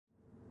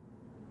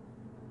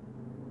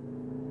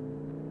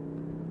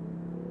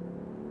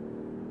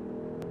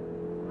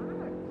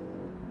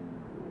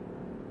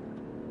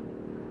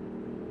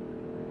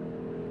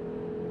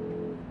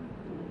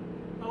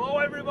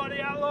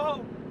everybody,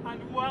 hello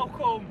and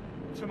welcome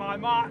to my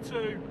Mark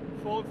II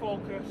Ford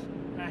Focus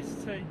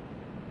ST.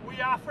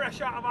 We are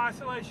fresh out of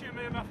isolation,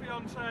 me and my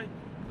fiance,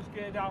 just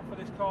geared down for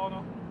this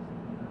corner.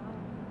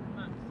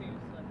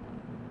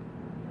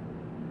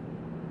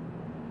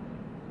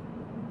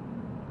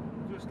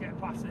 Just get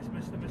past this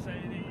Mr.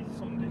 Mercedes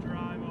Sunday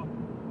driver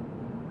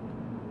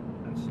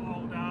and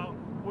slow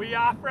down. We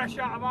are fresh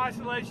out of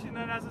isolation,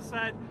 and as I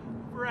said,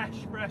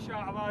 fresh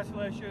out of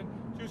isolation,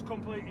 just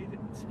completed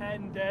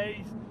 10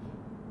 days.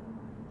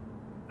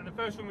 And the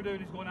first thing we're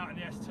doing is going out in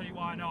the ST,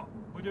 why not?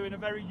 We're doing a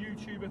very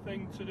YouTuber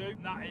thing to do,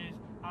 and that is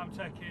I'm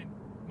taking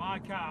my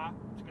car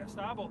to get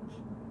Starbucks.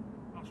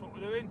 That's what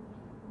we're doing.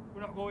 We're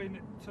not going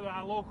to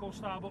our local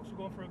Starbucks, we're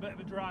going for a bit of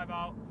a drive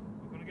out.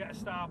 We're going to get a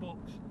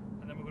Starbucks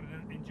and then we're going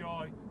to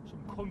enjoy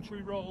some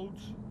country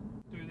roads,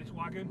 do this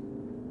wagon.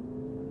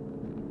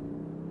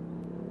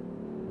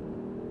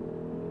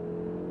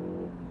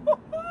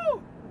 Woohoo!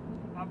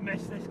 I've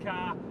missed this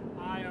car.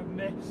 I have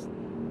missed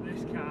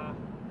this car.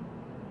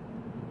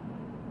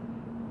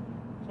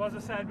 So as I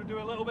said, we'll do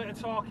a little bit of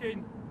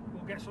talking.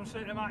 We'll get some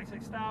cinematics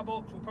at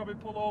Starbucks. We'll probably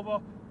pull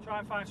over, try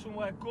and find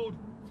somewhere good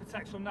to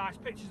take some nice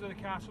pictures of the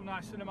car, some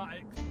nice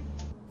cinematics.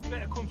 A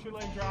bit of country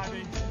lane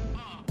driving.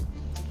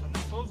 And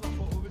that's us. That's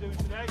what we'll be doing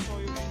today. So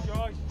you'll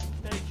enjoy.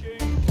 Stay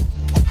tuned.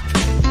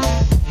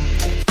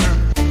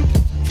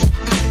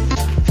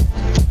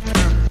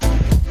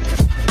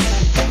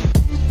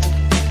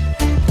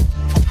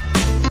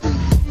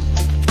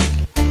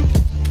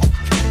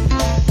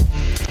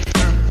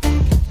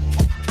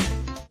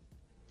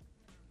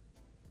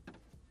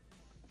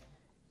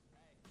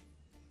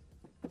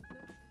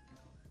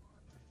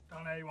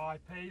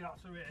 AYP, that's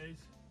who it is.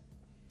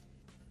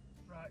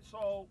 Right,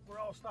 so we're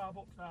all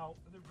Starbucks now.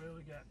 I didn't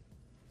really get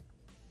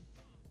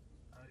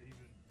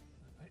even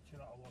the picture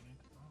that I wanted.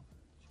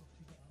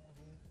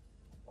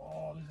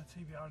 Oh, there's a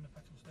TBR in the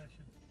petrol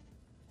station.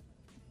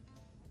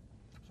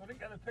 So I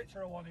didn't get the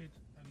picture I wanted,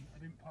 and I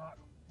didn't park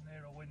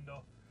near a window.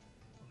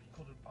 Well, you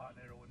couldn't park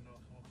near a window,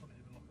 so I couldn't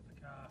even look at the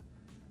car.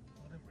 So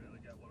I didn't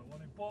really get what I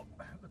wanted, but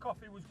the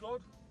coffee was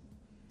good.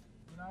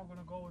 We're now going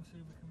to go and see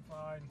if we can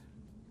find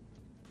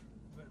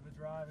a bit of a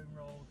driving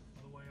road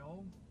for the way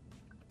home.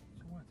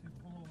 Somewhere to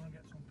pull over and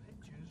get some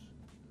pictures.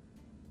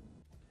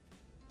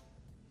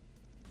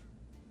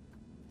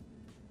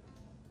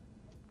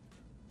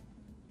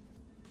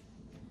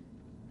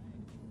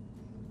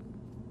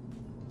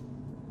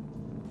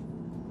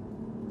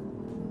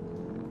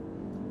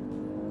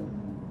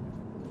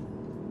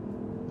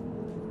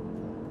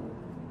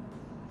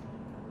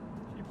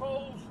 She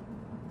pulls.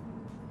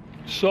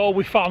 So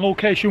we found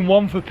location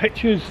 1 for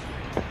pictures.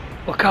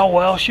 Look how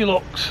well she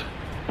looks.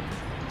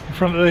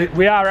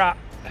 We are at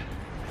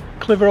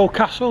Clitheroe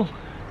Castle.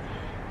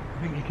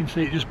 I think you can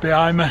see it just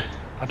behind me.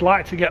 I'd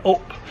like to get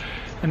up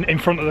and in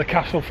front of the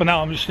castle. For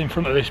now I'm just in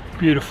front of this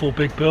beautiful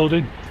big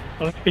building.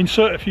 I'll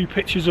insert a few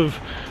pictures of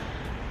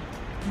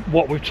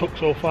what we've took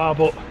so far,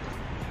 but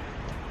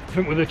I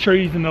think with the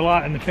trees and the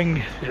light and the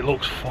thing, it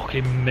looks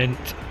fucking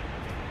mint.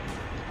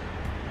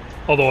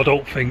 Although I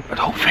don't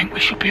think we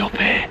should be up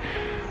here.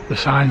 The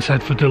sign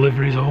said for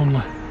deliveries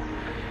only.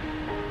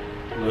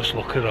 Let's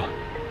look at her.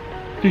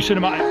 Do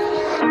cinematics.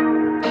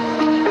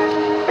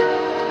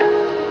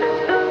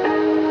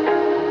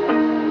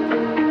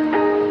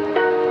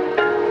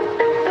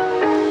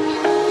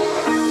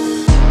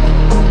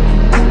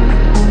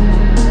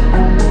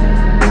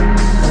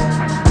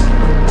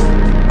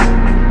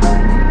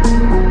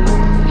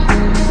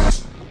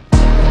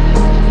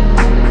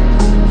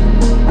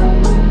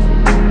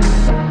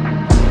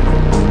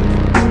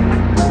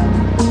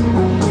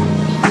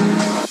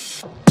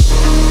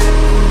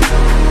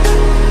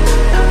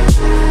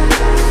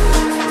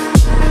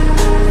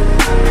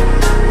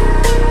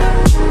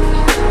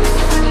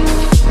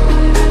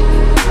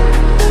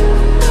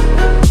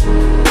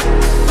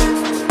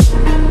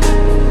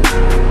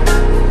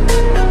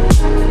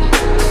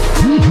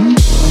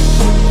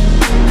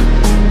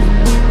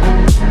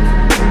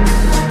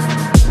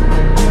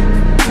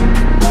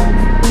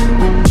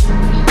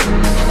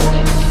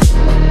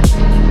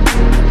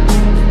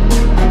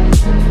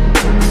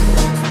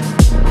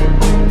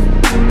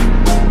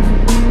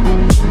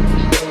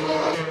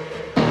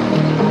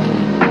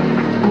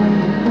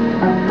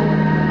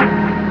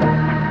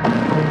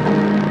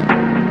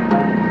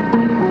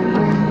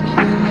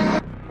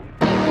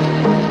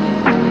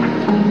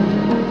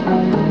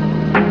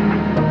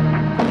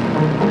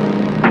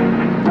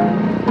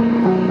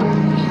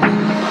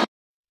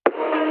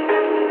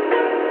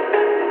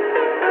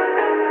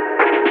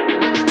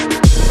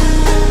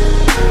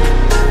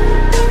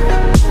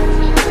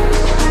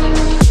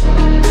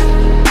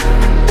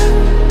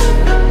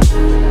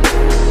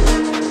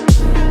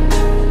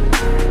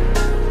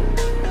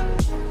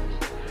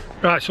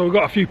 Right, so we've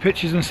got a few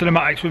pictures and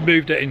cinematics. We've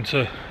moved it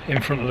into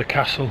in front of the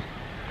castle.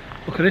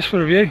 Look at this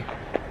for a view.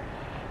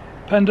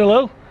 Pendle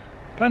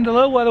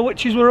Hill, where the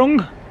witches were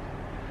hung.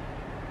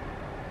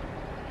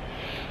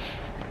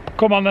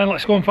 Come on then,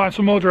 let's go and find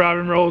some more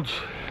driving roads.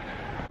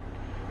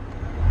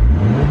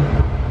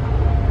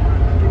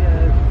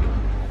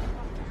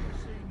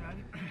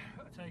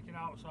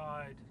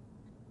 outside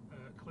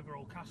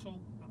Clitheroe Castle.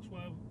 That's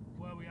where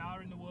we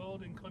are in the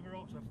world, in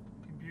Clitheroe. It's a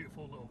fucking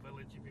beautiful little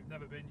village. If you've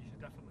never been, you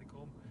should definitely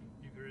come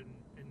if you're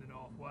in the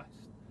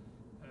northwest.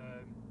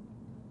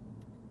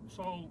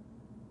 So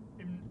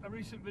in a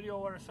recent video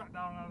where I sat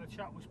down and had a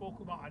chat, we spoke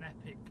about an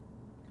epic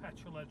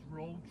petrol-edge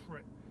road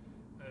trip,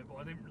 but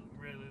I didn't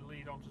really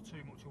lead on to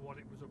too much of what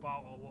it was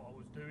about or what I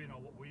was doing or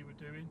what we were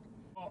doing.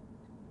 Got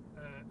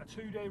a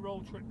 2-day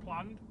road trip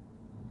planned.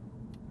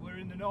 We're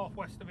in the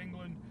northwest of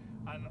England,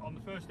 and on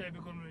the first day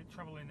we're going to be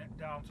travelling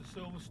down to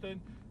Silverstone.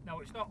 Now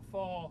it's not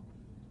for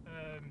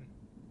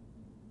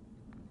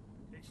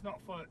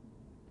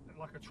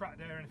like a track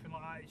day or anything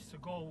like that. It's to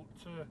go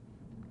to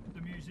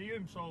the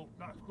museum. So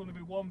that's going to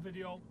be one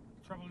video,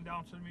 travelling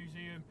down to the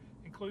museum,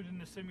 including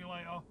the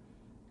simulator,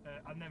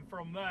 and then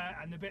from there,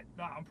 and the bit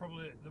that I'm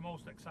probably the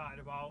most excited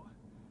about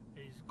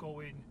is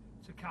going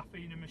to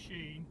Caffeine and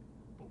Machine.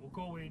 But we're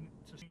going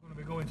to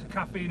be going to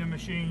Caffeine and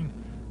Machine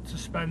to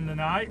spend the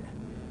night,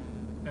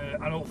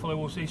 and hopefully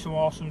we'll see some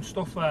awesome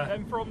stuff there.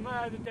 Then from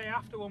there, the day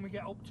after, when we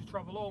get up to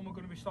travel home, we're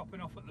going to be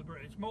stopping off at the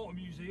British Motor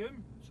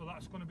Museum. So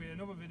that's going to be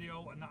another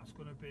video, and that's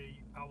going to be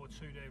our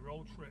 2-day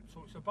road trip.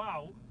 So it's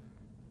about,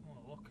 oh,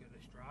 look at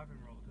this driving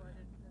road.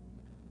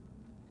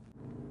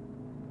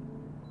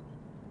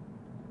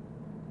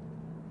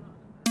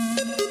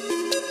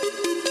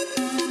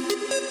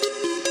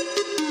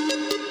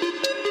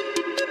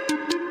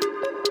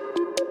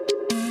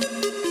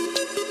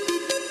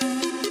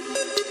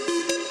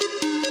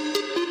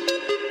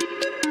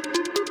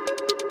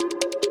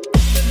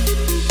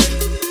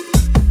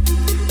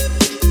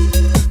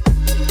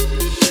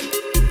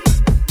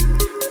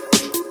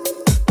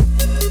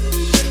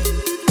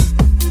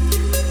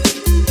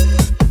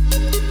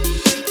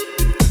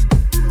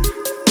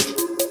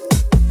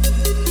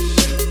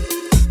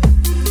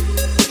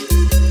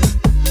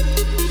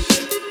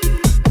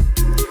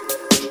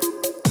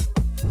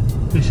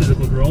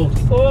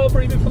 Oh,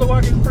 breathing for the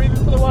wagon, breathing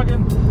for the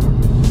wagon.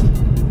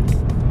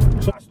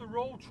 So that's the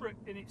road trip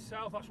in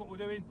itself. That's what we're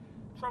doing.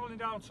 Travelling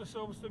down to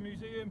Silverstone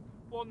Museum,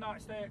 1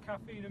 night stay at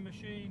Caffeine and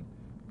Machine,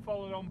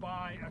 followed on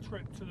by a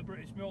trip to the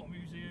British Motor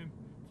Museum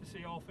to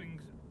see all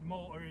things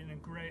motoring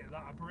and great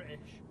that are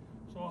British.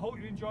 So I hope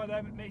you enjoy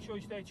them. Make sure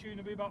you stay tuned.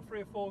 There'll be about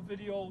 3 or 4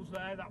 videos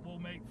there that we'll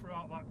make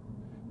throughout that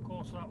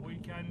course of that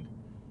weekend.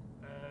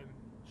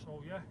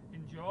 So yeah,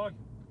 enjoy.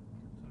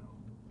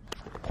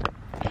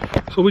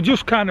 So we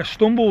just kind of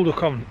stumbled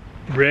upon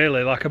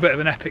really like a bit of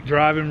an epic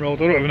driving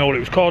road. I don't even know what it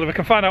was called. If I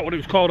can find out what it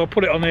was called, I'll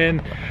put it on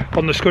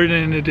the screen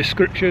and in the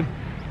description.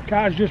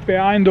 Car's just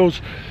behind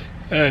us.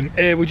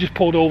 Here we just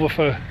pulled over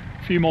for a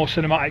few more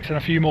cinematics and a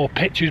few more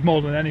pictures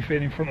more than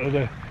anything in front of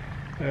the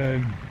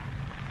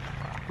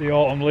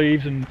autumn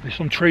leaves, and there's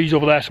some trees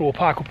over there, so we'll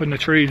park up in the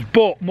trees.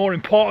 But more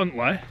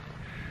importantly,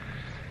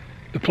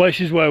 the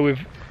place where we've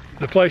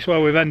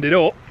ended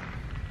up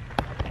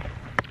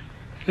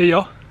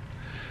here.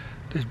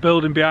 This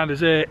building behind us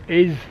here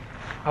is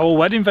our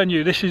wedding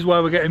venue. This is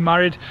where we're getting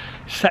married,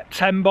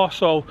 September,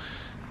 so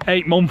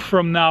 8 months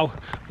from now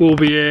we'll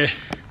be here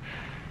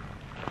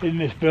in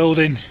this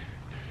building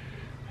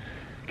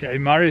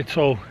getting married.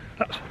 So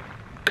that's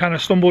kind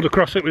of stumbled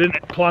across it. We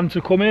didn't plan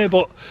to come here,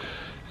 but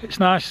it's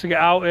nice to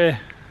get out here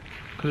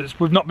because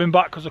we've not been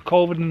back because of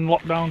COVID and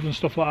lockdowns and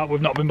stuff like that.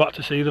 We've not been back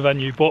to see the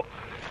venue, but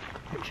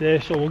it's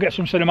here, so we'll get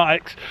some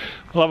cinematics.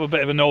 We'll have a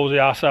bit of a nosy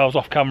ourselves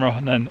off camera,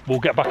 and then we'll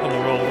get back on the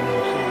road and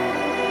we'll see.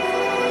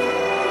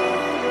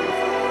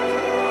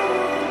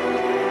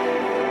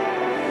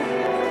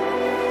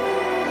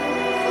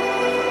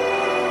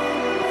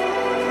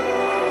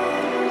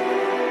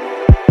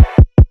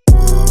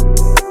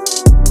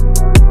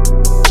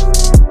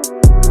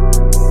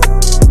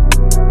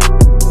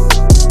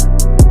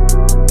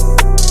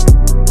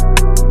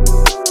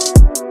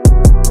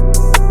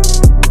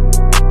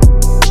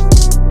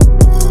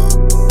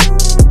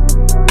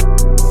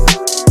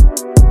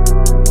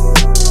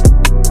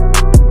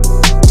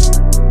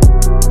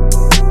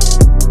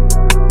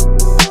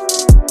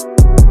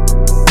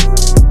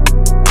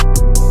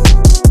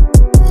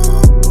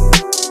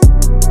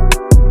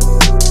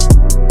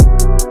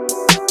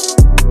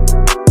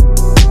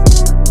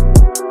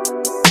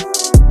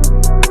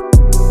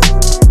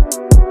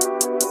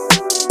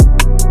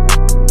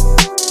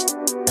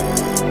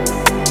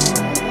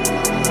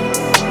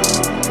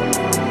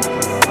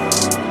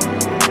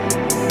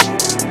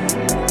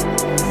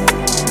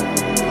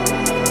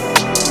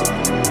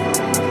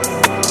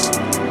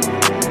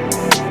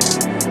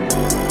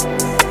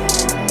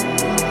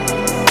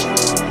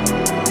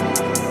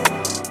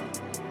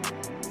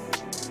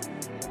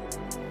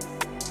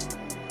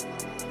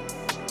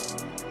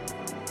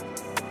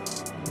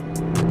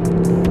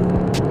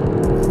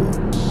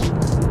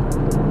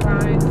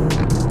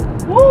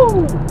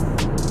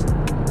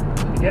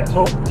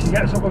 She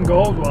gets up and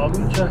goes well,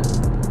 doesn't she?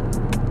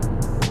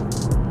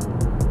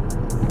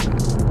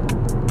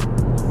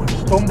 We've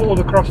stumbled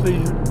across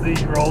these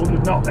roads.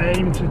 We've not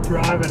aimed to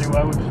drive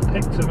anywhere. We've just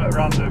picked them at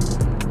random,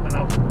 and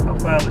I'll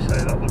fairly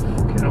say that looks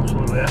fucking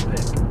absolutely epic.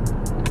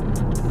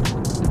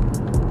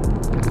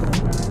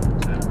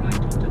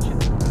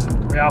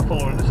 are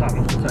following the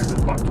signals to take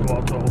us back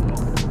towards Oldham.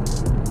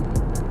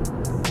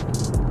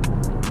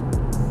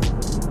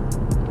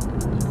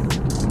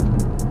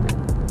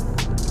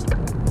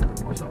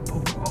 What's that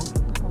pub called?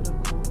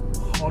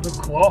 Hod of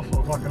Clough,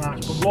 looks like a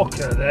nice pub. Look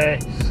at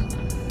this.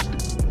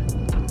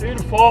 Who'd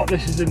have thought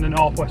this is in the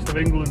northwest of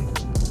England?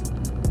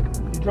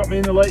 You drop me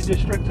in the Lake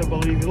District, I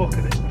believe you. Look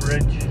at this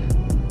bridge.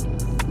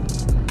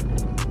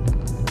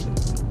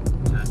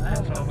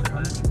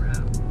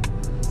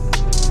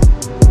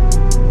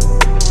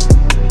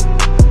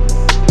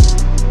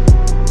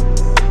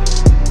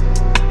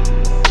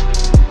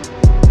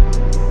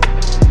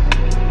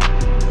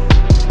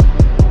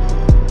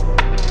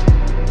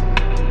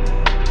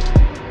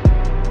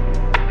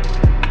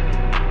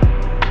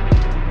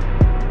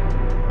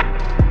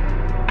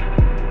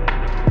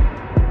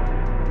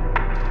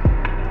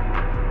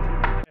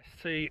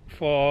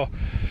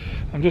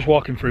 I'm just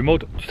walking through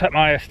mud to take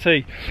my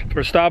ST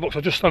for a Starbucks.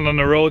 I just stand on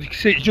the road. You can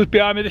see it's just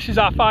behind me. This is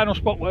our final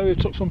spot where we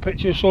took some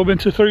pictures. So I've been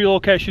to 3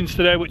 locations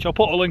today, which I'll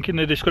put a link in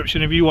the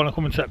description if you want to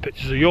come and take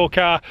pictures of your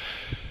car.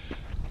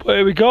 But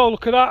here we go,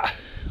 look at that.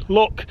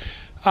 Look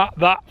at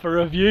that for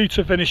a view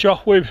to finish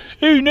off with.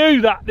 Who knew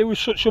that there was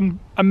such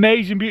some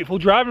amazing, beautiful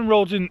driving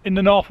roads in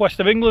the northwest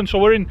of England? So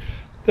we're in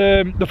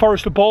the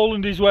Forest of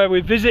Bowland is where we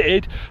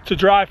visited to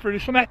drive through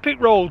some epic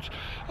roads.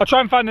 I'll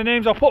try and find the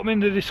names, I'll put them in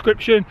the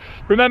description.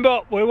 Remember,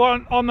 we're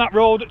on that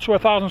road to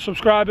 1,000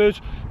 subscribers.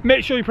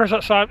 Make sure you press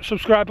that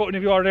subscribe button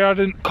if you already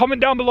haven't.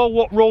 Comment down below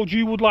what roads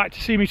you would like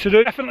to see me to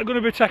do. Definitely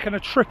going to be taking a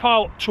trip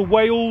out to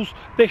Wales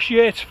this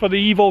year for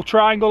the Evo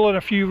Triangle and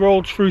a few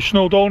roads through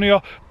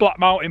Snowdonia, Black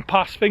Mountain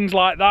Pass, things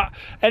like that.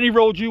 Any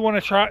roads you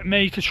want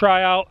to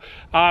try out,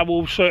 I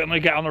will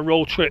certainly get on a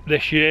road trip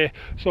this year.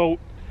 So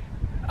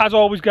as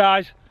always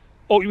guys,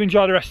 hope you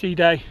enjoy the rest of your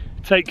day.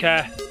 Take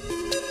care.